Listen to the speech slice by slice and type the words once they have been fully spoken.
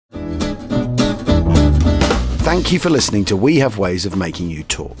Thank you for listening to We Have Ways of Making You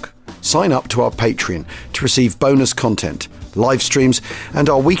Talk. Sign up to our Patreon to receive bonus content, live streams, and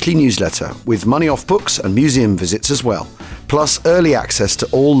our weekly newsletter with money off books and museum visits as well, plus early access to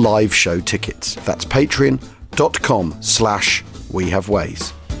all live show tickets. That's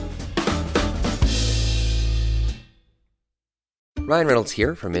patreon.com/wehaveways. Ryan Reynolds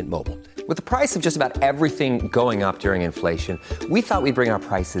here from Mint Mobile. With the price of just about everything going up during inflation, we thought we'd bring our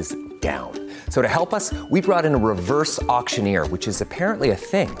prices down. So to help us, we brought in a reverse auctioneer, which is apparently a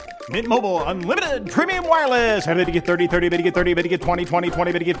thing. Mint Mobile Unlimited Premium Wireless. How to get 30, 30, bit to get 30, bit to get 20, 20,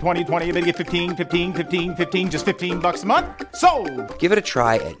 20, bit to get 20, 20, bit to get 15, 15, 15, 15, just $15 a month? Sold! Give it a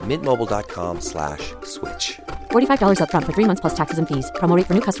try at mintmobile.com/switch. $45 up front for 3 months plus taxes and fees. Promo rate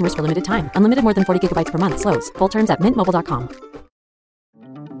for new customers for limited time. Unlimited more than 40 gigabytes per month. Slows full terms at mintmobile.com.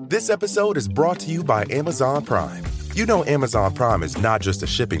 This episode is brought to you by Amazon Prime. You know Amazon Prime is not just a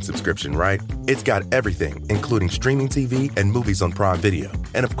shipping subscription, right? It's got everything, including streaming TV and movies on Prime Video.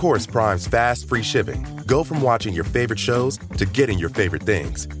 And of course, Prime's fast, free shipping. Go from watching your favorite shows to getting your favorite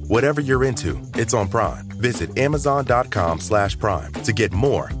things. Whatever you're into, it's on Prime. Visit amazon.com/Prime to get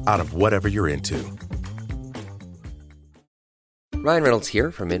more out of whatever you're into. Ryan Reynolds here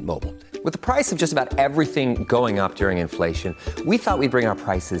from Mint Mobile. With the price of just about everything going up during inflation, we thought we'd bring our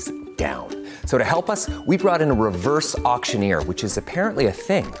prices down. So to help us, we brought in a reverse auctioneer, which is apparently a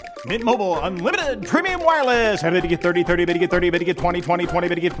thing. Mint Mobile Unlimited Premium Wireless. How to get 30, 30, bit to get 30, bit to get 20, 20, 20,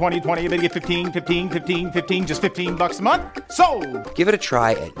 bit to get 20, 20, bit to get 15, 15, 15, 15, just $15 a month? Sold! Give it a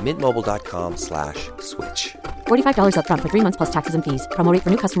try at mintmobile.com/switch. $45 up front for 3 months plus taxes and fees. Promo rate for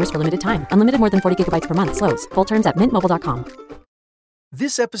new customers for limited time. Unlimited more than 40 gigabytes per month. Slows full terms at mintmobile.com.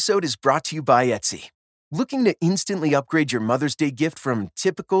 This episode is brought to you by Etsy. Looking to instantly upgrade your Mother's Day gift from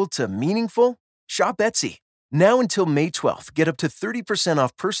typical to meaningful? Shop Etsy. Now until May 12th, get up to 30%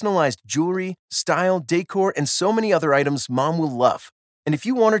 off personalized jewelry, style, decor, and so many other items Mom will love. And if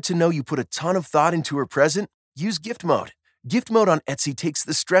you want her to know you put a ton of thought into her present, use Gift Mode. Gift Mode on Etsy takes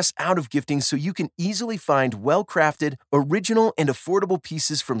the stress out of gifting so you can easily find well-crafted, original, and affordable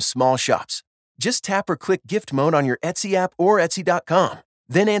pieces from small shops. Just tap or click Gift Mode on your Etsy app or Etsy.com.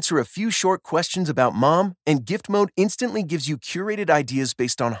 Then answer a few short questions about Mom, and Gift Mode instantly gives you curated ideas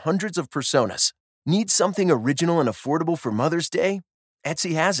based on hundreds of personas. Need something original and affordable for Mother's Day?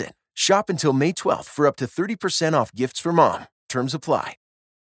 Etsy has it. Shop until May 12th for up to 30% off gifts for Mom. Terms apply.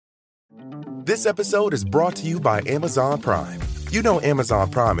 This episode is brought to you by Amazon Prime. You know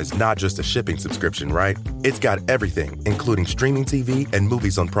Amazon Prime is not just a shipping subscription, right? It's got everything, including streaming TV and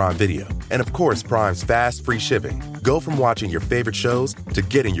movies on Prime Video. And of course, Prime's fast, free shipping. Go from watching your favorite shows to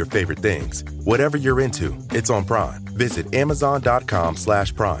getting your favorite things. Whatever you're into, it's on Prime. Visit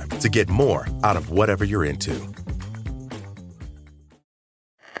amazon.com/Prime to get more out of whatever you're into.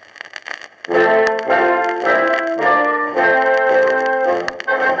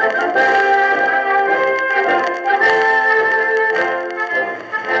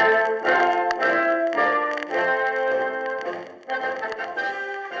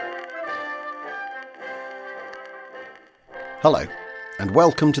 Hello, and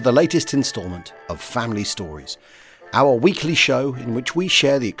welcome to the latest instalment of Family Stories, our weekly show in which we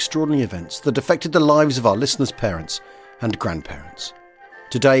share the extraordinary events that affected the lives of our listeners' parents and grandparents.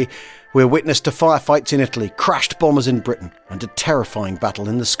 Today, we're witness to firefights in Italy, crashed bombers in Britain, and a terrifying battle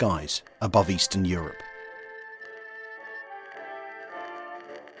in the skies above Eastern Europe.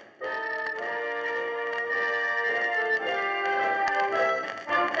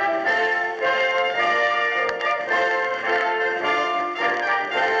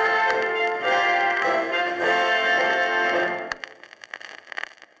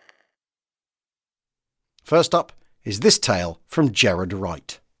 First up is this tale from Gerard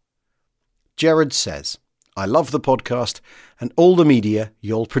Wright. Gerard says, I love the podcast and all the media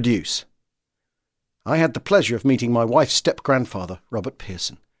you'll produce. I had the pleasure of meeting my wife's step-grandfather, Robert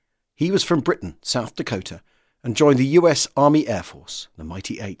Pearson. He was from Britain, South Dakota, and joined the US Army Air Force, the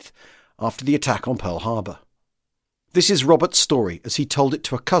mighty 8th, after the attack on Pearl Harbor. This is Robert's story as he told it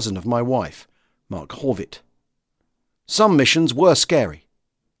to a cousin of my wife, Mark Horvitt. Some missions were scary.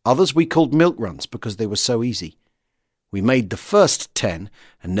 Others we called milk runs because they were so easy. We made the first 10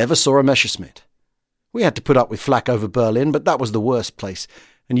 and never saw a Messerschmitt. We had to put up with flak over Berlin, but that was the worst place,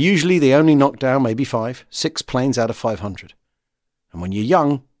 and usually they only knocked down maybe 5, 6 planes out of 500. And when you're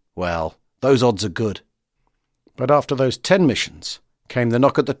young, well, those odds are good. But after those 10 missions came the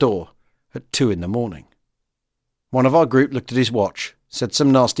knock at the door at 2 a.m. One of our group looked at his watch, said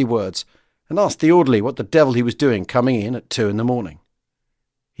some nasty words, and asked the orderly what the devil he was doing coming in at 2 a.m.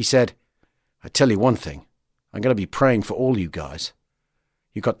 He said, I tell you one thing, I'm going to be praying for all you guys.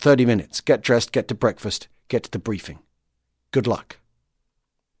 You've got 30 minutes. Get dressed, get to breakfast, get to the briefing. Good luck."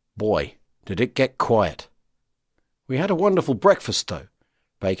 Boy, did it get quiet. We had a wonderful breakfast, though.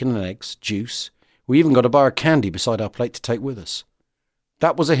 Bacon and eggs, juice. We even got a bar of candy beside our plate to take with us.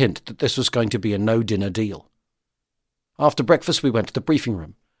 That was a hint that this was going to be a no-dinner deal. After breakfast, we went to the briefing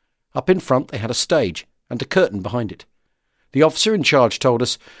room. Up in front, they had a stage and a curtain behind it. The officer in charge told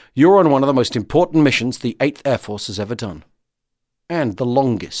us, "You're on one of the most important missions the 8th Air Force has ever done. And the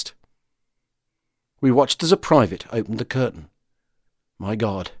longest." We watched as a private opened the curtain. My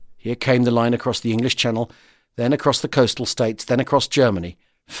God, here came the line across the English Channel, then across the coastal states, then across Germany.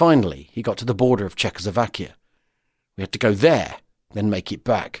 Finally, he got to the border of Czechoslovakia. We had to go there, then make it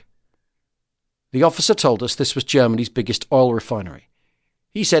back. The officer told us this was Germany's biggest oil refinery.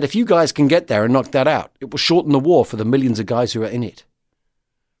 He said if you guys can get there and knock that out, it will shorten the war for the millions of guys who are in it.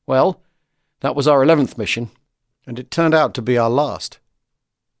 Well, that was our 11th mission, and it turned out to be our last.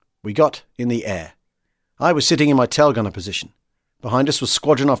 We got in the air. I was sitting in my tail gunner position. Behind us was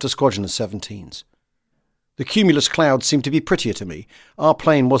squadron after squadron of 17s. The cumulus clouds seemed to be prettier to me. Our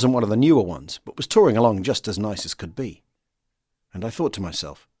plane wasn't one of the newer ones, but was touring along just as nice as could be. And I thought to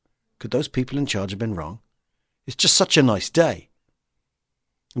myself, could those people in charge have been wrong? It's just such a nice day.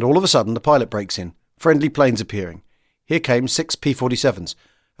 And all of a sudden, the pilot breaks in. Friendly planes appearing. Here came 6 P-47s,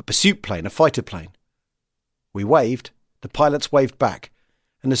 a pursuit plane, a fighter plane. We waved. The pilots waved back.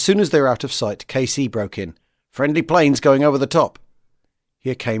 And as soon as they were out of sight, KC broke in. "Friendly planes going over the top."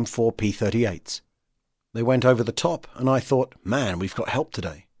 Here came 4 P-38s. They went over the top, and I thought, man, we've got help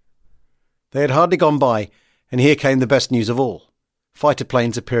today. They had hardly gone by, and here came the best news of all. Fighter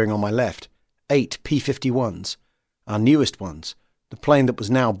planes appearing on my left. 8 P-51s, our newest ones, the plane that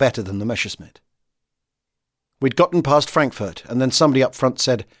was now better than the Messerschmitt. We'd gotten past Frankfurt, and then somebody up front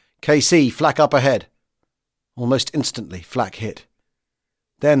said, "KC, flak up ahead." Almost instantly, flak hit.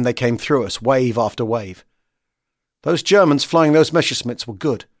 Then they came through us, wave after wave. Those Germans flying those Messerschmitts were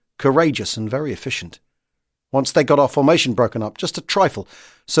good, courageous and very efficient. Once they got our formation broken up, just a trifle,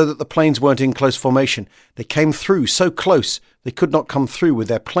 so that the planes weren't in close formation, they came through so close they could not come through with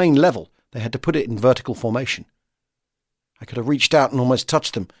their plane level. They had to put it in vertical formation. I could have reached out and almost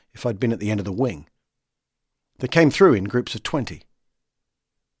touched them if I'd been at the end of the wing. They came through in groups of 20.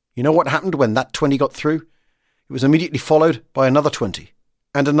 You know what happened when that 20 got through? It was immediately followed by another 20,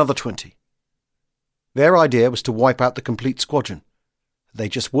 and another 20. Their idea was to wipe out the complete squadron. They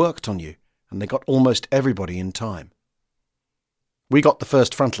just worked on you, and they got almost everybody in time. We got the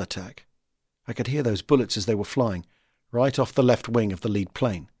first frontal attack. I could hear those bullets as they were flying, right off the left wing of the lead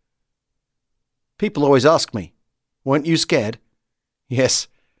plane. People always ask me, "Weren't you scared?" Yes,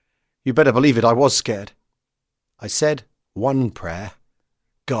 you better believe it, I was scared. I said one prayer.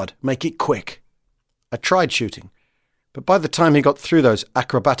 God, make it quick. I tried shooting, but by the time he got through those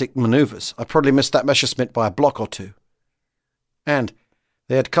acrobatic manoeuvres, I probably missed that Messerschmitt by a block or two. And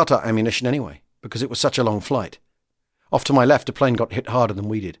they had cut our ammunition anyway, because it was such a long flight. Off to my left, a plane got hit harder than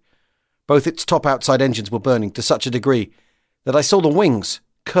we did. Both its top outside engines were burning to such a degree that I saw the wings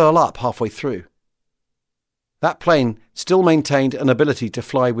curl up halfway through. That plane still maintained an ability to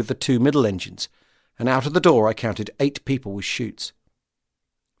fly with the 2 middle engines, and out of the door I counted 8 people with chutes.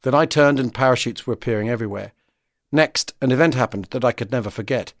 Then I turned and parachutes were appearing everywhere. Next, an event happened that I could never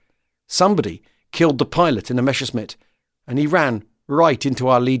forget. Somebody killed the pilot in a Messerschmitt, and he ran right into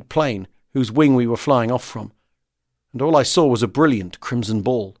our lead plane, whose wing we were flying off from. And all I saw was a brilliant crimson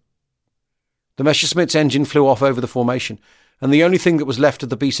ball. The Messerschmitt's engine flew off over the formation, and the only thing that was left of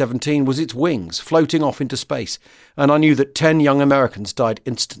the B-17 was its wings floating off into space, and I knew that 10 young Americans died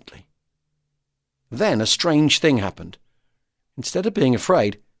instantly. Then a strange thing happened. Instead of being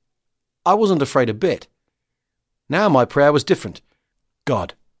afraid, I wasn't afraid a bit. Now my prayer was different.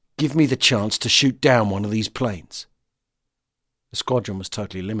 God, give me the chance to shoot down one of these planes. The squadron was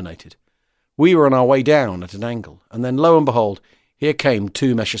totally eliminated. We were on our way down at an angle, and then lo and behold, here came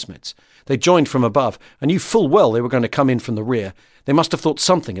 2 Messerschmitts. They joined from above, and knew full well they were going to come in from the rear. They must have thought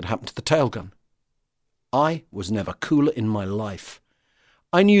something had happened to the tailgun. I was never cooler in my life.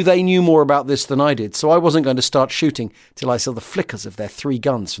 I knew they knew more about this than I did, so I wasn't going to start shooting till I saw the flickers of their 3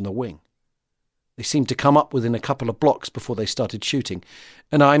 guns from the wing. They seemed to come up within a couple of blocks before they started shooting,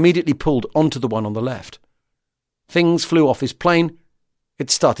 and I immediately pulled onto the one on the left. Things flew off his plane.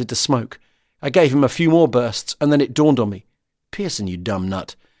 It started to smoke. I gave him a few more bursts, and then it dawned on me. Pearson, you dumb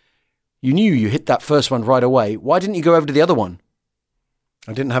nut. You knew you hit that first one right away. Why didn't you go over to the other one?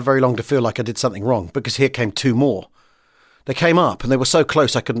 I didn't have very long to feel like I did something wrong, because here came 2 more. They came up, and they were so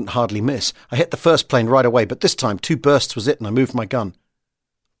close I couldn't hardly miss. I hit the first plane right away, but this time 2 bursts was it, and I moved my gun.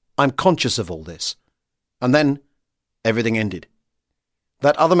 I'm conscious of all this. And then everything ended.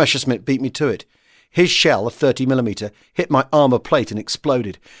 That other Messerschmitt beat me to it. His shell, a 30mm, hit my armour plate and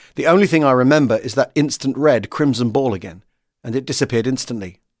exploded. The only thing I remember is that instant red crimson ball again, and it disappeared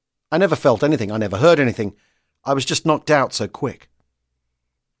instantly. I never felt anything, I never heard anything. I was just knocked out so quick.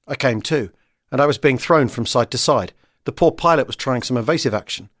 I came to, and I was being thrown from side to side. The poor pilot was trying some evasive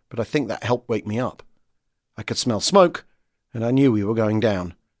action, but I think that helped wake me up. I could smell smoke, and I knew we were going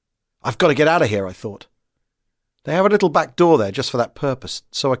down. I've got to get out of here, I thought. They have a little back door there just for that purpose,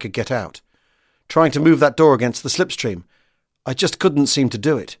 so I could get out. Trying to move that door against the slipstream, I just couldn't seem to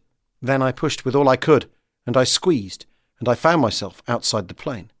do it. Then I pushed with all I could, and I squeezed, and I found myself outside the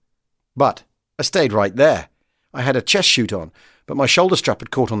plane. But I stayed right there. I had a chest chute on, but my shoulder strap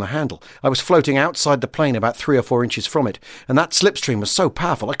had caught on the handle. I was floating outside the plane about 3 or 4 inches from it, and that slipstream was so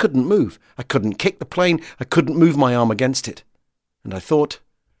powerful I couldn't move. I couldn't kick the plane, I couldn't move my arm against it. And I thought,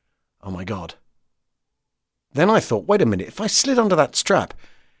 oh my God. Then I thought, wait a minute, if I slid under that strap,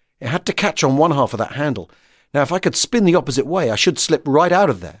 it had to catch on one half of that handle. Now, if I could spin the opposite way, I should slip right out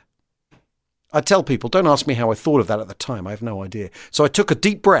of there. I tell people, don't ask me how I thought of that at the time. I have no idea. So I took a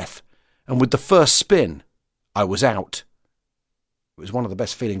deep breath, and with the first spin, I was out. It was one of the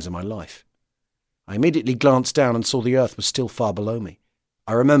best feelings of my life. I immediately glanced down and saw the earth was still far below me.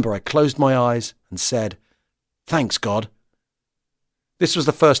 I remember I closed my eyes and said, "Thanks, God." This was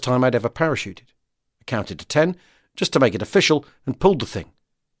the first time I'd ever parachuted. I counted to 10, just to make it official, and pulled the thing.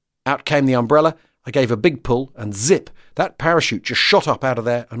 Out came the umbrella, I gave a big pull, and zip, that parachute just shot up out of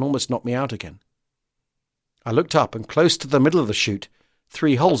there and almost knocked me out again. I looked up, and close to the middle of the chute,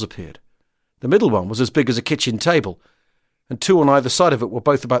 3 holes appeared. The middle one was as big as a kitchen table, and 2 on either side of it were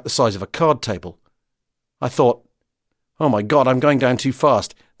both about the size of a card table. I thought, oh my God, I'm going down too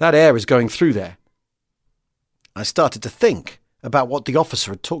fast. That air is going through there. I started to think about what the officer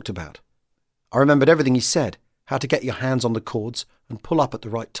had talked about. I remembered everything he said, how to get your hands on the cords and pull up at the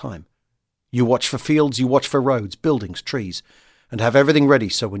right time. You watch for fields, you watch for roads, buildings, trees, and have everything ready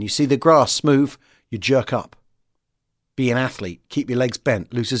so when you see the grass move, you jerk up. Be an athlete, keep your legs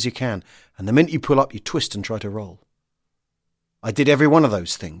bent, loose as you can, and the minute you pull up, you twist and try to roll. I did every one of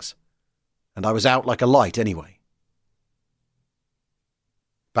those things, and I was out like a light anyway.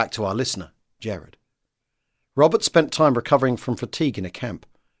 Back to our listener, Jared. Robert spent time recovering from fatigue in a camp.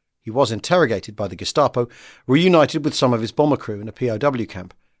 He was interrogated by the Gestapo, reunited with some of his bomber crew in a POW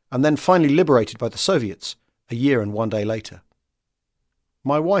camp, and then finally liberated by the Soviets a year and 1 day later.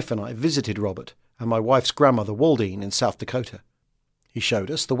 My wife and I visited Robert and my wife's grandmother Waldine in South Dakota. He showed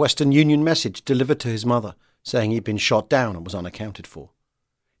us the Western Union message delivered to his mother, saying he'd been shot down and was unaccounted for.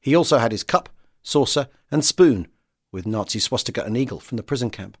 He also had his cup, saucer and spoon with Nazi swastika and eagle from the prison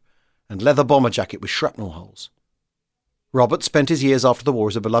camp, and leather bomber jacket with shrapnel holes. Robert spent his years after the war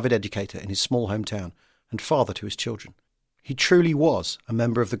as a beloved educator in his small hometown and father to his children. He truly was a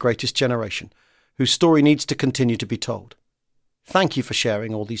member of the greatest generation, whose story needs to continue to be told. Thank you for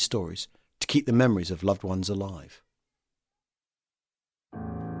sharing all these stories to keep the memories of loved ones alive.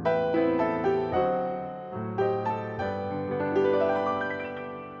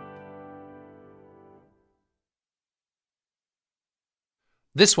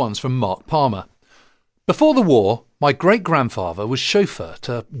 This one's from Mark Palmer. Before the war, my great-grandfather was chauffeur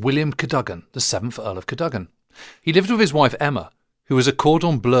to William Cadogan, the 7th Earl of Cadogan. He lived with his wife Emma, who was a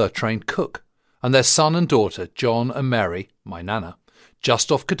cordon bleu trained cook, and their son and daughter John and Mary, my nana,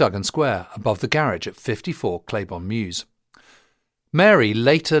 just off Cadogan Square, above the garage at 54 Claiborne Mews. Mary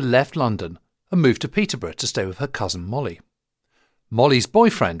later left London and moved to Peterborough to stay with her cousin Molly. Molly's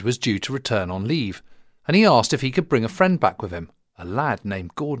boyfriend was due to return on leave, and he asked if he could bring a friend back with him, a lad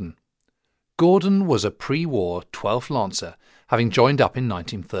named Gordon. Gordon was a pre-war 12th Lancer, having joined up in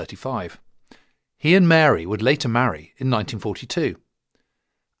 1935. He and Mary would later marry in 1942.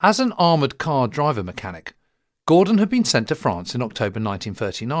 As an armoured car driver mechanic, Gordon had been sent to France in October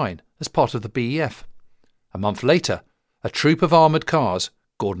 1939 as part of the BEF. A month later, a troop of armoured cars,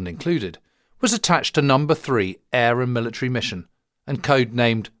 Gordon included, was attached to No. 3 Air and Military Mission and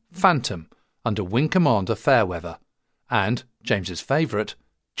code-named Phantom under Wing Commander Fairweather and, James's favourite,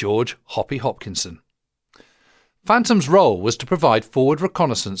 George Hoppy Hopkinson. Phantom's role was to provide forward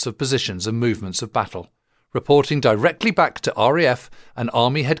reconnaissance of positions and movements of battle, reporting directly back to RAF and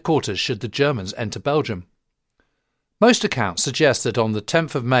Army headquarters should the Germans enter Belgium. Most accounts suggest that on the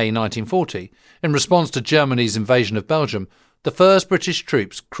 10th of May 1940, in response to Germany's invasion of Belgium, the first British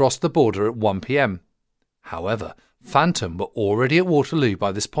troops crossed the border at 1 p.m. However, Phantom were already at Waterloo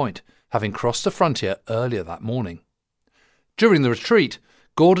by this point, having crossed the frontier earlier that morning. During the retreat,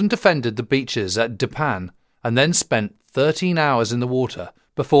 Gordon defended the beaches at Dieppe and then spent 13 hours in the water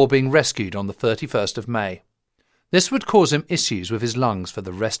before being rescued on the 31st of May. This would cause him issues with his lungs for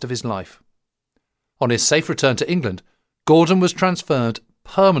the rest of his life. On his safe return to England, Gordon was transferred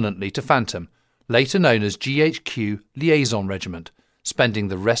permanently to Phantom, later known as GHQ Liaison Regiment, spending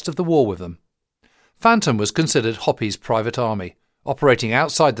the rest of the war with them. Phantom was considered Hoppy's private army, operating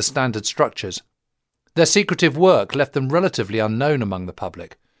outside the standard structures. Their secretive work left them relatively unknown among the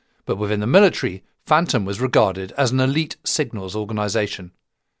public, but within the military, Phantom was regarded as an elite signals organisation.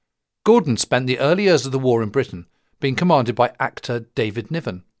 Gordon spent the early years of the war in Britain being commanded by actor David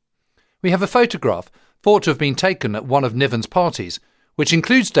Niven. We have a photograph thought to have been taken at one of Niven's parties, which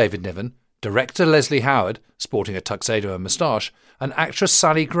includes David Niven, director Leslie Howard, sporting a tuxedo and moustache, and actress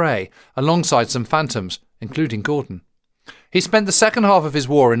Sally Gray, alongside some Phantoms, including Gordon. He spent the second half of his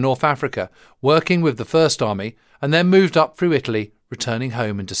war in North Africa, working with the First Army, and then moved up through Italy, returning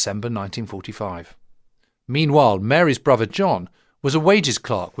home in December 1945. Meanwhile, Mary's brother John was a wages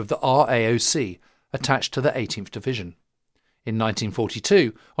clerk with the RAOC, attached to the 18th Division. In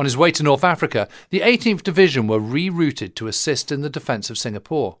 1942, on his way to North Africa, the 18th Division were rerouted to assist in the defence of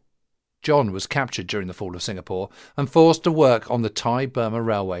Singapore. John was captured during the fall of Singapore and forced to work on the Thai-Burma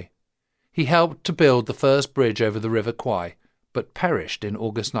Railway. He helped to build the first bridge over the River Kwai, but perished in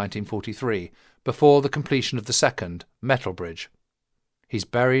August 1943 before the completion of the second, Metal Bridge. He's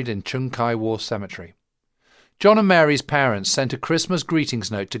buried in Chung Kai War Cemetery. John and Mary's parents sent a Christmas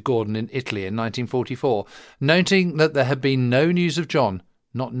greetings note to Gordon in Italy in 1944, noting that there had been no news of John,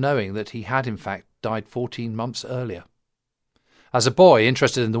 not knowing that he had in fact died 14 months earlier. As a boy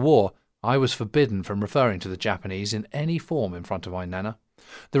interested in the war, I was forbidden from referring to the Japanese in any form in front of my nana.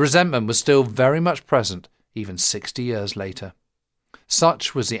 The resentment was still very much present, even 60 years later.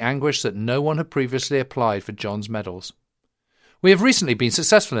 Such was the anguish that no one had previously applied for John's medals. We have recently been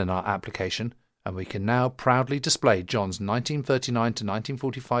successful in our application, and we can now proudly display John's 1939 to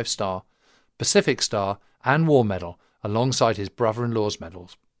 1945 Star, Pacific Star and War Medal alongside his brother-in-law's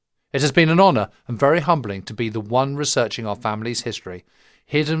medals. It has been an honour and very humbling to be the one researching our family's history,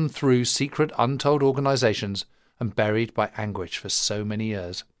 hidden through secret untold organisations and buried by anguish for so many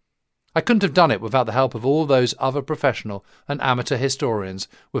years. I couldn't have done it without the help of all those other professional and amateur historians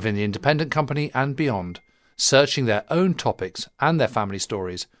within the independent company and beyond, searching their own topics and their family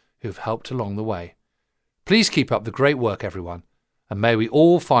stories, who've helped along the way. Please keep up the great work, everyone, and may we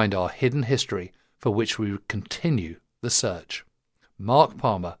all find our hidden history for which we continue the search. Mark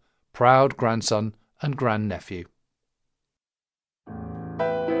Palmer, proud grandson and grandnephew.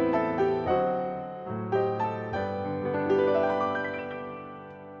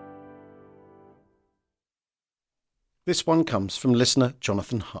 This one comes from listener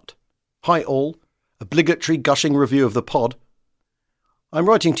Jonathan Hutt. Hi all, obligatory gushing review of the pod. I'm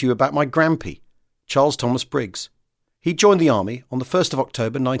writing to you about my grandpie, Charles Thomas Briggs. He joined the army on the 1st of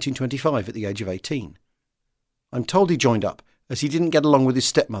October 1925 at the age of 18. I'm told he joined up as he didn't get along with his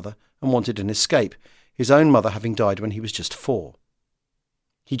stepmother and wanted an escape, his own mother having died when he was just 4.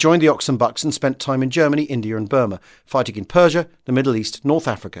 He joined the Oxen Bucks and spent time in Germany, India and Burma, fighting in Persia, the Middle East, North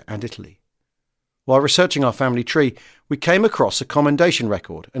Africa and Italy. While researching our family tree, we came across a commendation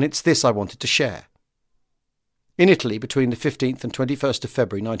record, and it's this I wanted to share. In Italy, between the 15th and 21st of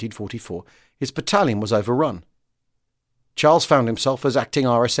February 1944, his battalion was overrun. Charles found himself as acting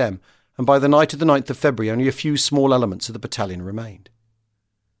RSM, and by the night of the 9th of February only a few small elements of the battalion remained.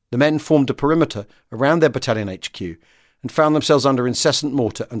 The men formed a perimeter around their battalion HQ and found themselves under incessant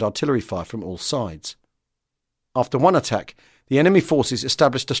mortar and artillery fire from all sides. After one attack, the enemy forces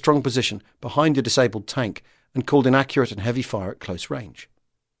established a strong position behind a disabled tank and called in accurate and heavy fire at close range.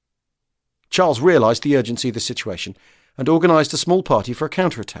 Charles realised the urgency of the situation and organised a small party for a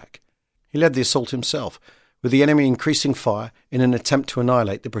counterattack. He led the assault himself, with the enemy increasing fire in an attempt to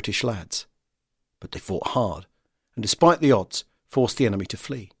annihilate the British lads. But they fought hard, and despite the odds, forced the enemy to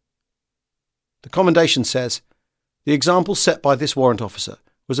flee. The commendation says, "The example set by this warrant officer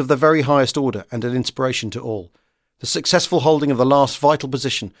was of the very highest order and an inspiration to all. The successful holding of the last vital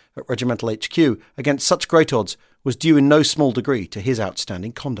position at Regimental HQ against such great odds was due in no small degree to his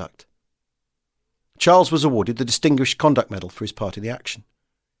outstanding conduct." Charles was awarded the Distinguished Conduct Medal for his part in the action.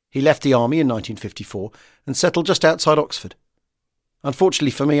 He left the army in 1954 and settled just outside Oxford. Unfortunately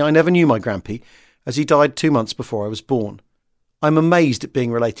for me, I never knew my grandpie, as he died 2 months before I was born. I'm amazed at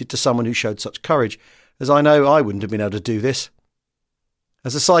being related to someone who showed such courage, as I know I wouldn't have been able to do this.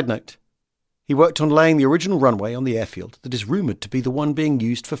 As a side note, he worked on laying the original runway on the airfield that is rumoured to be the one being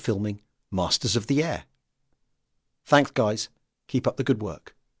used for filming Masters of the Air. Thanks, guys. Keep up the good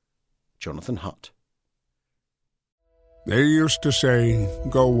work. Jonathan Hutt. They used to say,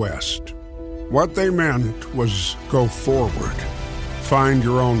 go west. What they meant was go forward. Find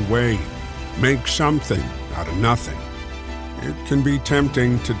your own way. Make something out of nothing. It can be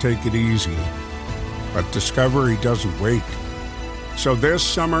tempting to take it easy, but discovery doesn't wait. So this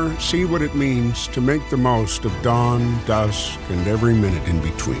summer, see what it means to make the most of dawn, dusk, and every minute in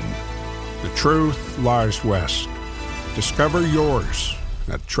between. The truth lies west. Discover yours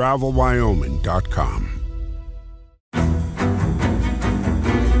at TravelWyoming.com.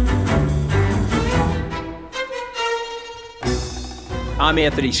 I'm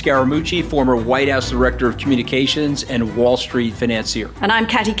Anthony Scaramucci, former White House Director of Communications and Wall Street financier. And I'm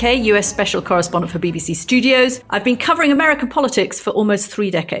Katty Kay, US Special Correspondent for BBC Studios. I've been covering American politics for almost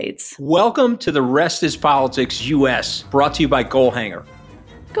 3 decades. Welcome to The Rest is Politics US, brought to you by Goalhanger.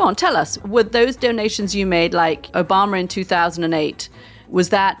 Go on, tell us, were those donations you made, like Obama in 2008, was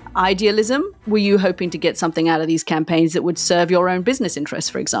that idealism? Were you hoping to get something out of these campaigns that would serve your own business interests,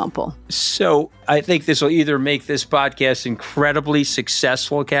 for example? So I think this will either make this podcast incredibly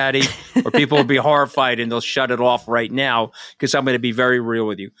successful, Katty, or people will be horrified and they'll shut it off right now because I'm going to be very real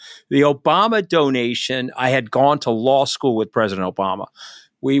with you. The Obama donation, I had gone to law school with President Obama.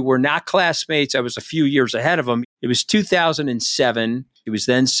 We were not classmates. I was a few years ahead of him. It was 2007. He was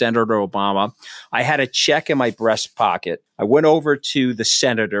then Senator Obama. I had a check in my breast pocket. I went over to the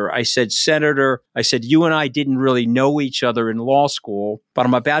senator. I said, Senator, you and I didn't really know each other in law school, but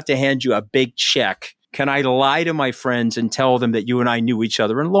I'm about to hand you a big check. Can I lie to my friends and tell them that you and I knew each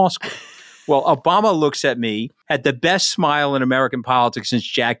other in law school? Well, Obama looks at me, had the best smile in American politics since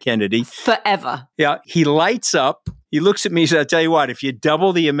Jack Kennedy. Forever. Yeah. He lights up. He looks at me and says, I'll tell you what, if you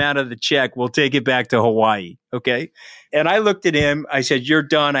double the amount of the check, we'll take it back to Hawaii. Okay. And I looked at him. I said, you're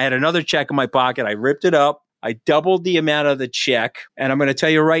done. I had another check in my pocket. I ripped it up. I doubled the amount of the check. And I'm going to tell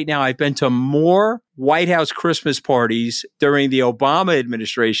you right now, I've been to more White House Christmas parties during the Obama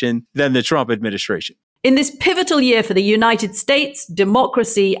administration than the Trump administration. In this pivotal year for the United States,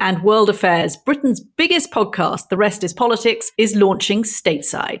 democracy, and world affairs, Britain's biggest podcast, The Rest is Politics, is launching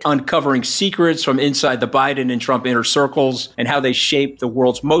stateside. Uncovering secrets from inside the Biden and Trump inner circles and how they shape the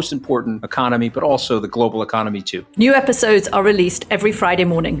world's most important economy, but also the global economy too. New episodes are released every Friday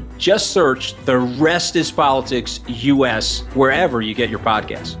morning. Just search The Rest is Politics US wherever you get your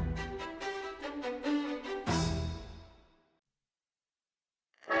podcasts.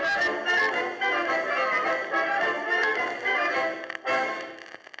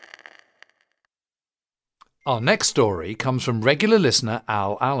 Our next story comes from regular listener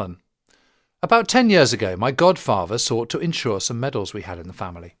Al Allen. About 10 years ago, my godfather sought to insure some medals we had in the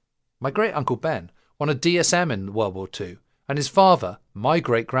family. My great-uncle Ben won a DSM in World War II, and his father, my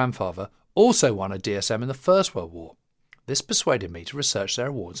great-grandfather, also won a DSM in the First World War. This persuaded me to research their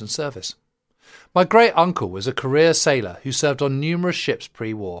awards and service. My great-uncle was a career sailor who served on numerous ships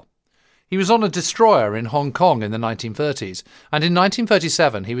pre-war. He was on a destroyer in Hong Kong in the 1930s, and in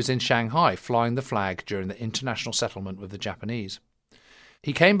 1937 he was in Shanghai flying the flag during the international settlement with the Japanese.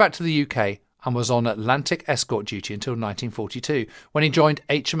 He came back to the UK and was on Atlantic escort duty until 1942, when he joined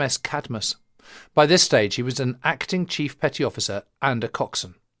HMS Cadmus. By this stage he was an acting chief petty officer and a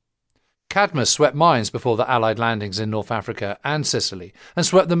coxswain. Cadmus swept mines before the Allied landings in North Africa and Sicily, and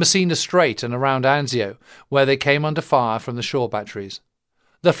swept the Messina Strait and around Anzio, where they came under fire from the shore batteries.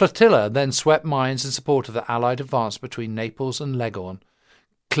 The flotilla then swept mines in support of the Allied advance between Naples and Leghorn,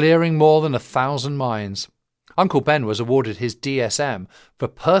 clearing more than 1,000 mines. Uncle Ben was awarded his DSM for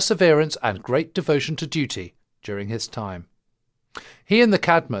perseverance and great devotion to duty during his time. He and the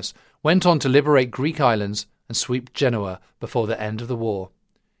Cadmus went on to liberate Greek islands and sweep Genoa before the end of the war.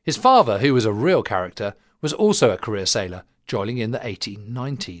 His father, who was a real character, was also a career sailor, joining in the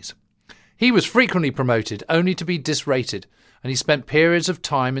 1890s. He was frequently promoted, only to be disrated, and he spent periods of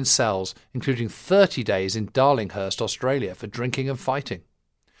time in cells, including 30 days in Darlinghurst, Australia, for drinking and fighting.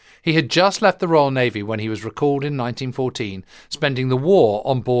 He had just left the Royal Navy when he was recalled in 1914, spending the war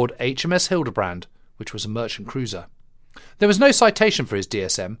on board HMS Hildebrand, which was a merchant cruiser. There was no citation for his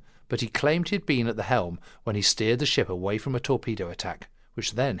DSM, but he claimed he had been at the helm when he steered the ship away from a torpedo attack,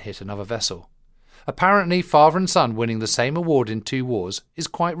 which then hit another vessel. Apparently, father and son winning the same award in 2 wars is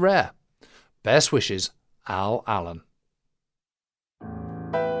quite rare. Best wishes, Al Allen.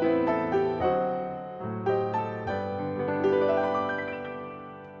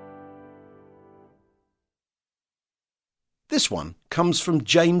 This one comes from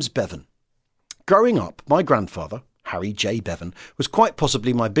James Bevan. Growing up, my grandfather, Harry J. Bevan, was quite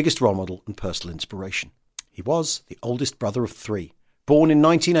possibly my biggest role model and personal inspiration. He was the oldest brother of 3, born in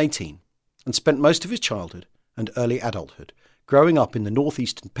 1918, and spent most of his childhood and early adulthood growing up in the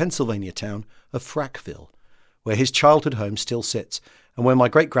northeastern Pennsylvania town of Frackville, where his childhood home still sits and where my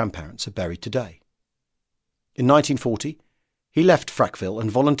great-grandparents are buried today. In 1940, he left Frackville and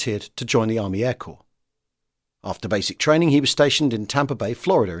volunteered to join the Army Air Corps. After basic training, he was stationed in Tampa Bay,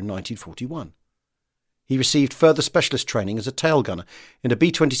 Florida in 1941. He received further specialist training as a tail gunner in a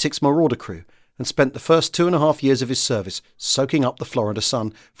B-26 Marauder crew and spent the first 2.5 years of his service soaking up the Florida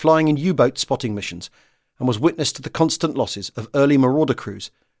sun, flying in U-boat spotting missions, and was witness to the constant losses of early Marauder crews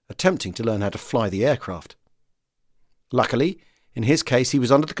attempting to learn how to fly the aircraft. Luckily, in his case, he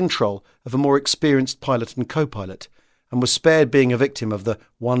was under the control of a more experienced pilot and co-pilot, and was spared being a victim of the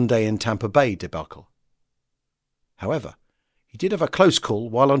 "one day in Tampa Bay" debacle. However, he did have a close call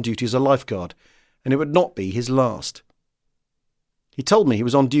while on duty as a lifeguard, and it would not be his last. He told me he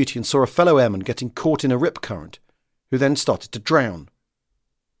was on duty and saw a fellow airman getting caught in a rip current, who then started to drown.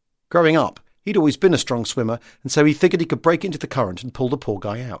 Growing up, he'd always been a strong swimmer, and so he figured he could break into the current and pull the poor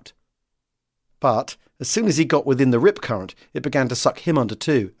guy out. But as soon as he got within the rip current, it began to suck him under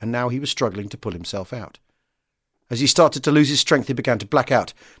too, and now he was struggling to pull himself out. As he started to lose his strength, he began to black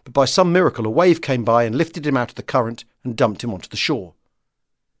out, but by some miracle a wave came by and lifted him out of the current and dumped him onto the shore.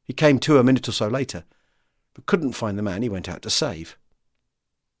 He came to a minute or so later, but couldn't find the man he went out to save.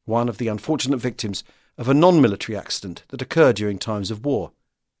 One of the unfortunate victims of a non-military accident that occurred during times of war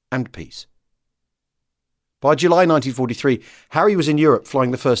and peace. By July 1943, Harry was in Europe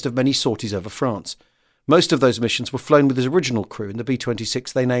flying the first of many sorties over France. Most of those missions were flown with his original crew in the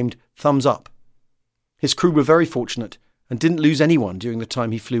B-26 they named Thumbs Up. His crew were very fortunate and didn't lose anyone during the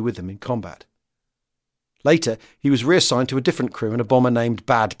time he flew with them in combat. Later, he was reassigned to a different crew in a bomber named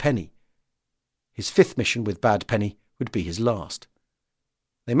Bad Penny. His 5th mission with Bad Penny would be his last.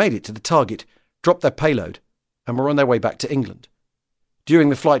 They made it to the target, dropped their payload, and were on their way back to England. During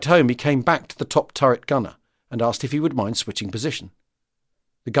the flight home, he came back to the top turret gunner and asked if he would mind switching position.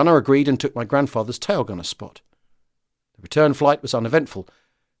 The gunner agreed and took my grandfather's tail gunner spot. The return flight was uneventful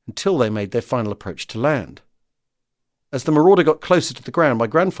until they made their final approach to land. As the Marauder got closer to the ground, my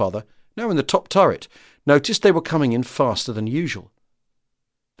grandfather, now in the top turret, noticed they were coming in faster than usual.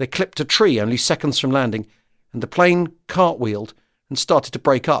 They clipped a tree only seconds from landing, and the plane cartwheeled and started to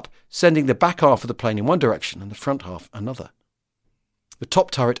break up, sending the back half of the plane in one direction and the front half another. The top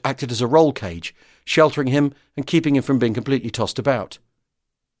turret acted as a roll cage, sheltering him and keeping him from being completely tossed about.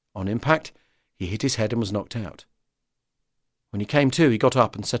 On impact, he hit his head and was knocked out. When he came to, he got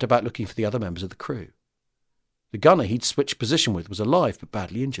up and set about looking for the other members of the crew. The gunner he'd switched position with was alive but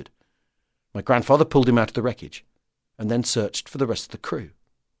badly injured. My grandfather pulled him out of the wreckage and then searched for the rest of the crew.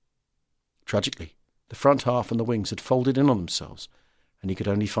 Tragically, the front half and the wings had folded in on themselves, and he could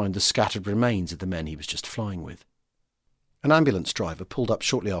only find the scattered remains of the men he was just flying with. An ambulance driver pulled up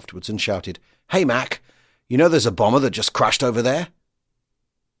shortly afterwards and shouted, "Hey, Mac, you know there's a bomber that just crashed over there?"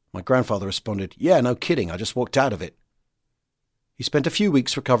 My grandfather responded, "Yeah, no kidding, I just walked out of it." He spent a few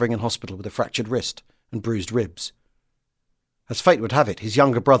weeks recovering in hospital with a fractured wrist and bruised ribs. As fate would have it, his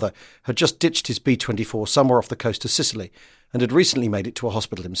younger brother had just ditched his B-24 somewhere off the coast of Sicily and had recently made it to a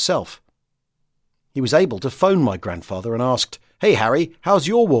hospital himself. He was able to phone my grandfather and asked, "Hey Harry, how's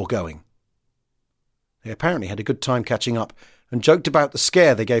your war going?" They apparently had a good time catching up and joked about the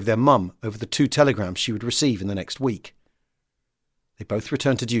scare they gave their mum over the 2 telegrams she would receive in the next week. They both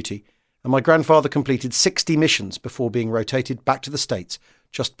returned to duty, and my grandfather completed 60 missions before being rotated back to the States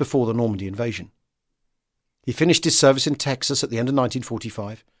just before the Normandy invasion. He finished his service in Texas at the end of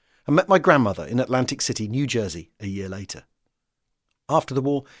 1945 and met my grandmother in Atlantic City, New Jersey, a year later. After the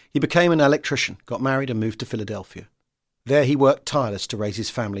war, he became an electrician, got married and moved to Philadelphia. There he worked tireless to raise his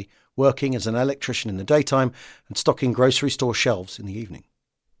family, working as an electrician in the daytime and stocking grocery store shelves in the evening.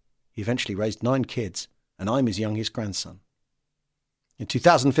 He eventually raised 9 kids, and I'm his youngest grandson. In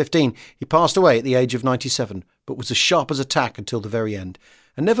 2015, he passed away at the age of 97, but was as sharp as a tack until the very end,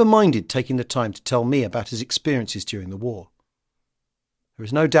 and never minded taking the time to tell me about his experiences during the war. There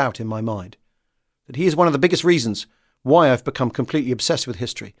is no doubt in my mind that he is one of the biggest reasons why I've become completely obsessed with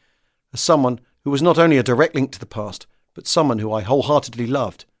history, as someone who was not only a direct link to the past, but someone who I wholeheartedly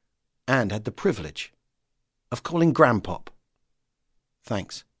loved and had the privilege of calling Grandpop.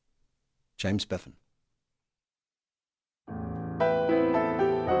 Thanks. James Bevan.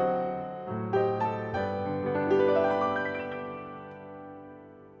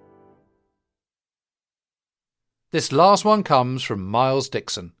 This last one comes from Miles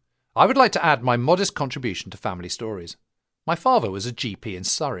Dixon. I would like to add my modest contribution to family stories. My father was a GP in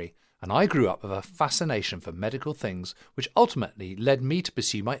Surrey, and I grew up with a fascination for medical things which ultimately led me to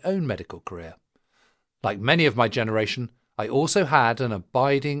pursue my own medical career. Like many of my generation, I also had an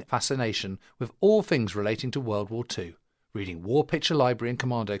abiding fascination with all things relating to World War II, reading War Picture Library and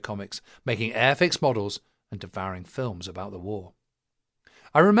Commando comics, making Airfix models, and devouring films about the war.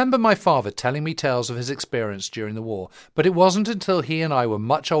 I remember my father telling me tales of his experience during the war, but it wasn't until he and I were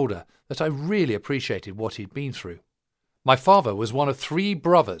much older that I really appreciated what he'd been through. My father was one of 3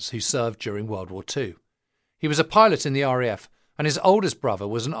 brothers who served during World War II. He was a pilot in the RAF, and his oldest brother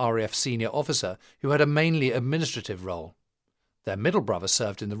was an RAF senior officer who had a mainly administrative role. Their middle brother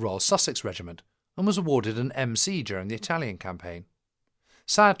served in the Royal Sussex Regiment and was awarded an MC during the Italian campaign.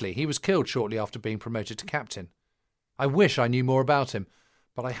 Sadly, he was killed shortly after being promoted to captain. I wish I knew more about him,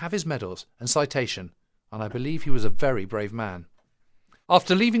 but I have his medals and citation, and I believe he was a very brave man.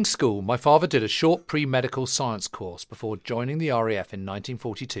 After leaving school, my father did a short pre-medical science course before joining the RAF in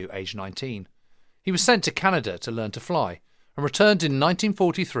 1942, aged 19. He was sent to Canada to learn to fly, and returned in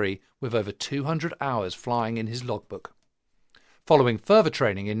 1943 with over 200 hours flying in his logbook. Following further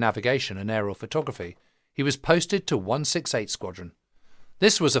training in navigation and aerial photography, he was posted to 168 Squadron.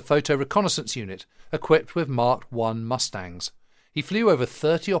 This was a photo reconnaissance unit equipped with Mark I Mustangs. He flew over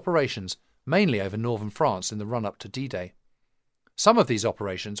 30 operations, mainly over northern France in the run-up to D-Day. Some of these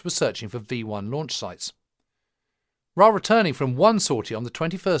operations were searching for V-1 launch sites. While returning from one sortie on the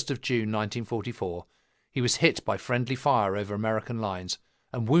 21st of June 1944, he was hit by friendly fire over American lines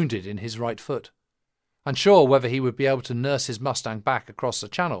and wounded in his right foot. Unsure whether he would be able to nurse his Mustang back across the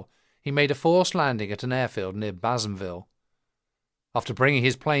channel, he made a forced landing at an airfield near Bazanville. After bringing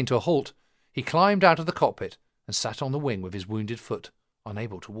his plane to a halt, he climbed out of the cockpit and sat on the wing with his wounded foot,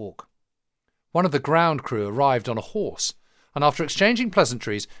 unable to walk. One of the ground crew arrived on a horse, and after exchanging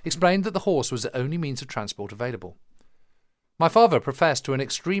pleasantries, explained that the horse was the only means of transport available. My father professed to an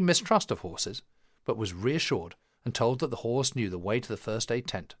extreme mistrust of horses, but was reassured and told that the horse knew the way to the first aid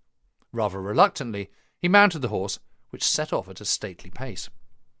tent. Rather reluctantly, he mounted the horse, which set off at a stately pace.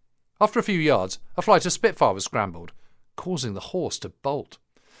 After a few yards, a flight of Spitfire was scrambled, causing the horse to bolt.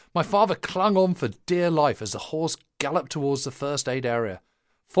 My father clung on for dear life as the horse galloped towards the first aid area.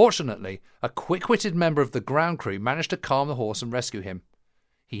 Fortunately, a quick-witted member of the ground crew managed to calm the horse and rescue him.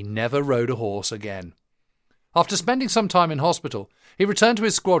 He never rode a horse again. After spending some time in hospital, he returned to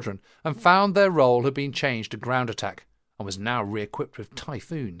his squadron and found their role had been changed to ground attack and was now re-equipped with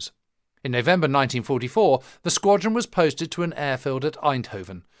Typhoons. In November 1944, the squadron was posted to an airfield at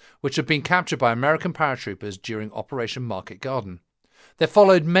Eindhoven, which had been captured by American paratroopers during Operation Market Garden. There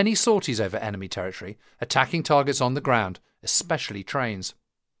followed many sorties over enemy territory, attacking targets on the ground, especially trains.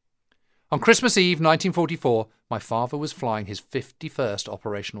 On Christmas Eve 1944, my father was flying his 51st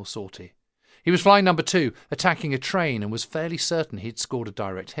operational sortie. He was flying number 2, attacking a train, and was fairly certain he'd scored a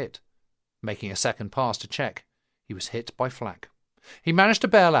direct hit. Making a second pass to check, he was hit by flak. He managed to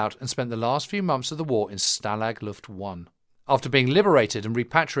bail out and spent the last few months of the war in Stalag Luft 1. After being liberated and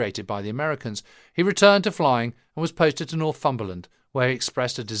repatriated by the Americans, he returned to flying and was posted to Northumberland, where he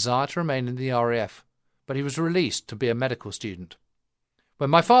expressed a desire to remain in the RAF, but he was released to be a medical student. When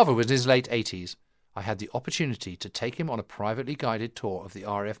my father was in his late 80s, I had the opportunity to take him on a privately guided tour of the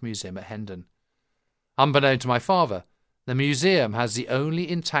RAF Museum at Hendon. Unbeknown to my father, the museum has the only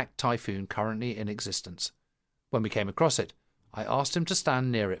intact Typhoon currently in existence. When we came across it, I asked him to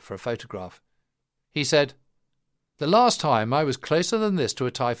stand near it for a photograph. He said, "The last time I was closer than this to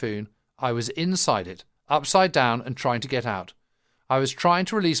a Typhoon, I was inside it, upside down and trying to get out. I was trying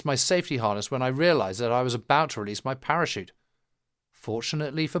to release my safety harness when I realized that I was about to release my parachute."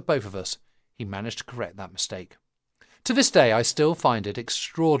 Fortunately for both of us, he managed to correct that mistake. To this day, I still find it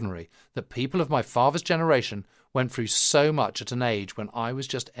extraordinary that people of my father's generation went through so much at an age when I was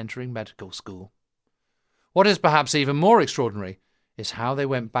just entering medical school. What is perhaps even more extraordinary is how they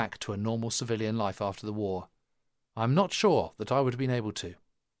went back to a normal civilian life after the war. I'm not sure that I would have been able to.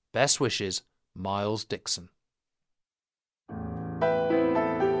 Best wishes, Miles Dixon.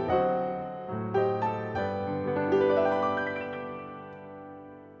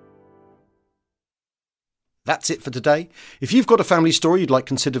 That's it for today. If you've got a family story you'd like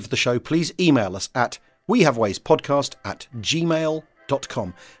considered for the show, please email us at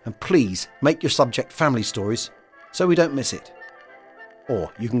wehavewayspodcast@gmail.com, and please make your subject family stories so we don't miss it.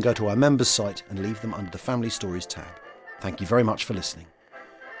 Or you can go to our members site and leave them under the Family Stories tab. Thank you very much for listening.